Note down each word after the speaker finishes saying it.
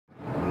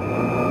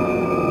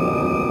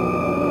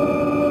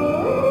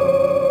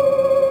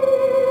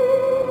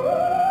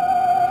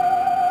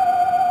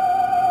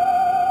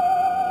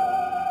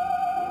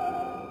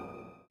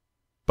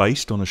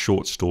based on a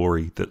short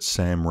story that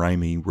Sam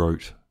Raimi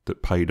wrote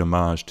that paid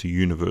homage to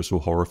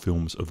Universal horror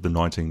films of the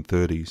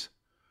 1930s.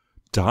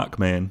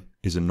 Darkman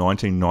is a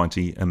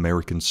 1990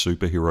 American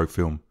superhero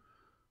film,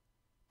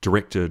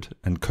 directed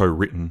and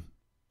co-written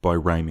by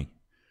Raimi.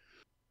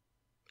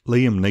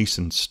 Liam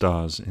Neeson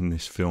stars in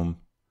this film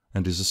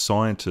and is a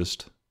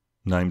scientist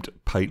named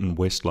Peyton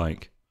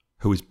Westlake,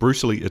 who is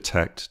brutally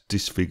attacked,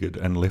 disfigured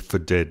and left for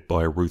dead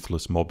by a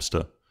ruthless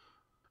mobster.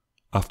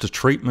 After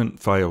treatment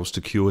fails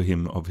to cure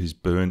him of his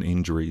burn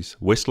injuries,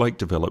 Westlake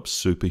develops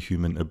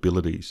superhuman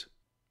abilities.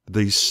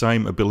 These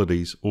same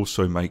abilities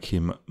also make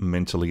him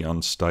mentally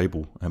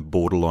unstable and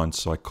borderline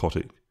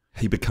psychotic.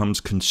 He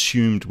becomes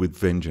consumed with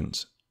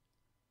vengeance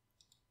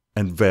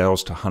and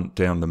vows to hunt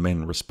down the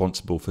men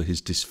responsible for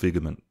his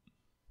disfigurement.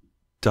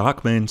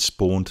 Darkman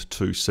spawned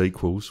 2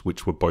 sequels,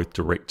 which were both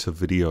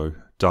direct-to-video: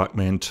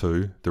 Darkman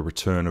 2, The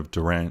Return of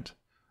Durant,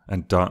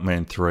 and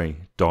Darkman 3,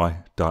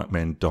 Die,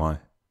 Darkman, Die,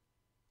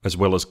 as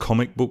well as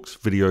comic books,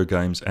 video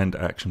games, and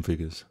action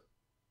figures.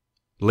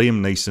 Liam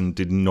Neeson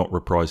did not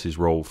reprise his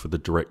role for the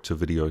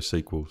direct-to-video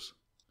sequels,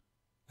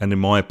 and in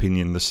my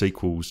opinion, the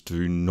sequels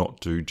do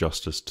not do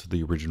justice to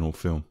the original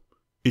film.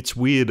 It's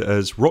weird,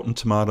 as Rotten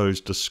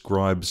Tomatoes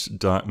describes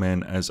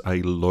Darkman as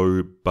a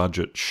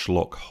low-budget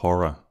schlock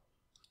horror,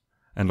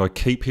 and I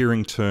keep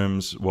hearing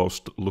terms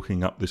whilst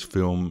looking up this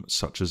film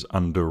such as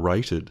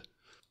underrated.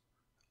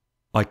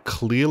 I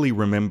clearly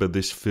remember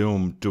this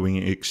film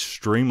doing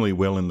extremely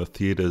well in the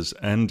theatres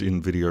and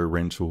in video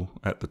rental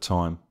at the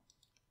time.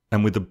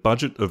 And with a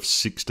budget of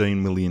 $16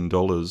 million,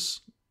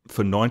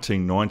 for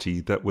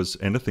 1990 that was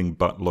anything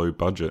but low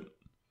budget.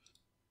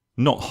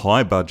 Not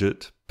high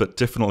budget, but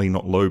definitely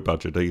not low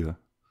budget either.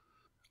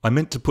 I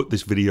meant to put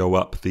this video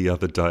up the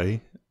other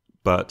day,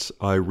 but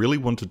I really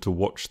wanted to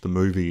watch the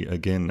movie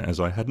again as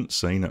I hadn't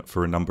seen it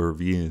for a number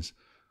of years.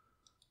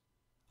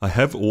 I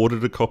have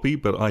ordered a copy,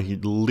 but I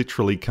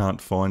literally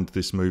can't find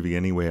this movie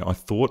anywhere. I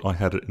thought I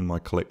had it in my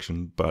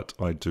collection, but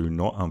I do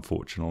not,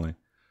 unfortunately.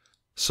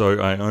 So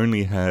I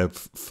only have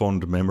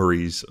fond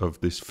memories of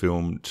this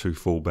film to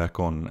fall back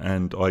on,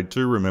 and I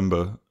do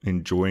remember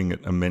enjoying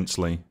it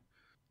immensely,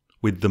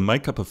 with the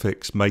makeup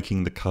effects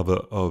making the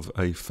cover of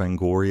a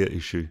Fangoria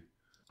issue.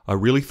 I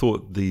really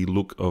thought the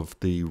look of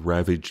the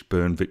ravaged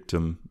burn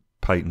victim,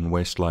 Peyton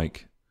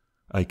Westlake,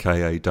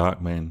 aka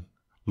Darkman,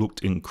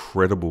 looked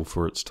incredible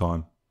for its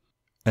time.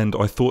 And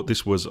I thought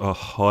this was a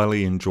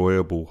highly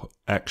enjoyable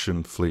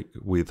action flick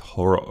with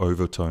horror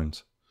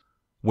overtones.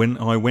 When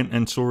I went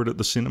and saw it at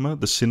the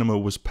cinema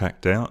was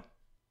packed out,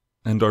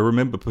 and I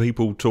remember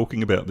people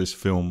talking about this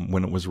film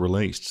when it was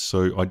released,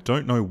 so I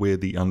don't know where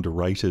the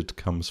underrated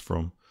comes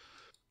from,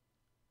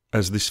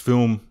 as this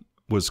film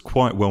was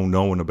quite well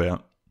known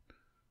about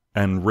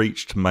and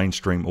reached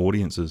mainstream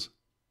audiences.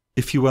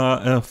 If you are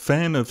a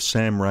fan of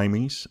Sam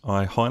Raimi's,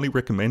 I highly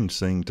recommend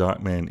seeing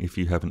Darkman if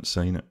you haven't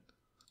seen it,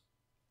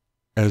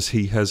 as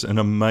he has an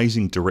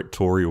amazing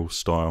directorial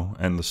style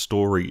and the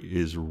story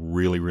is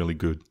really, really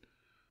good.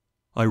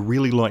 I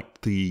really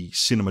liked the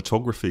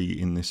cinematography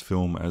in this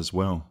film as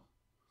well.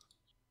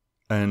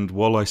 And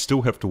while I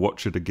still have to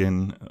watch it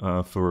again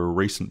for a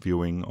recent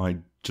viewing, I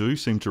do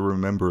seem to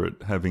remember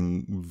it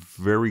having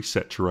very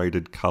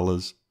saturated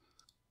colours,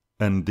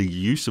 and the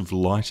use of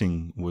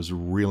lighting was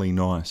really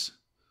nice.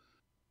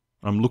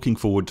 I'm looking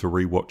forward to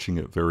rewatching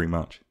it very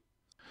much.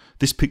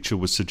 This picture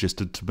was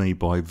suggested to me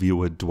by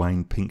viewer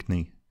Dwayne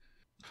Pinkney.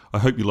 I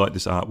hope you like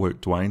this artwork,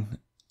 Dwayne.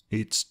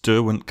 It's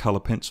Derwent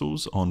colour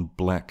pencils on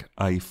black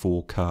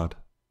A4 card.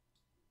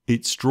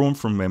 It's drawn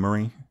from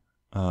memory.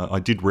 I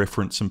did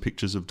reference some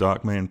pictures of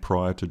Darkman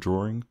prior to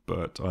drawing,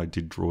 but I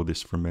did draw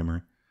this from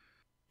memory.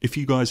 If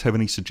you guys have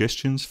any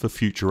suggestions for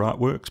future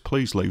artworks,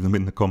 please leave them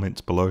in the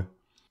comments below.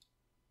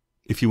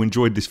 If you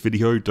enjoyed this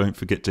video, don't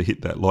forget to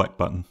hit that like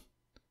button.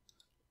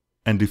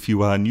 And if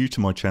you are new to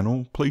my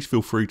channel, please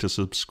feel free to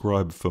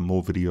subscribe for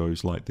more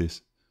videos like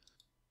this.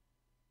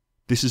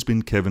 This has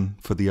been Kevin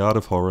for The Art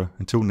of Horror.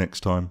 Until next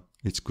time,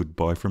 it's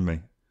goodbye from me.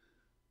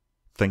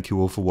 Thank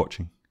you all for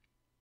watching.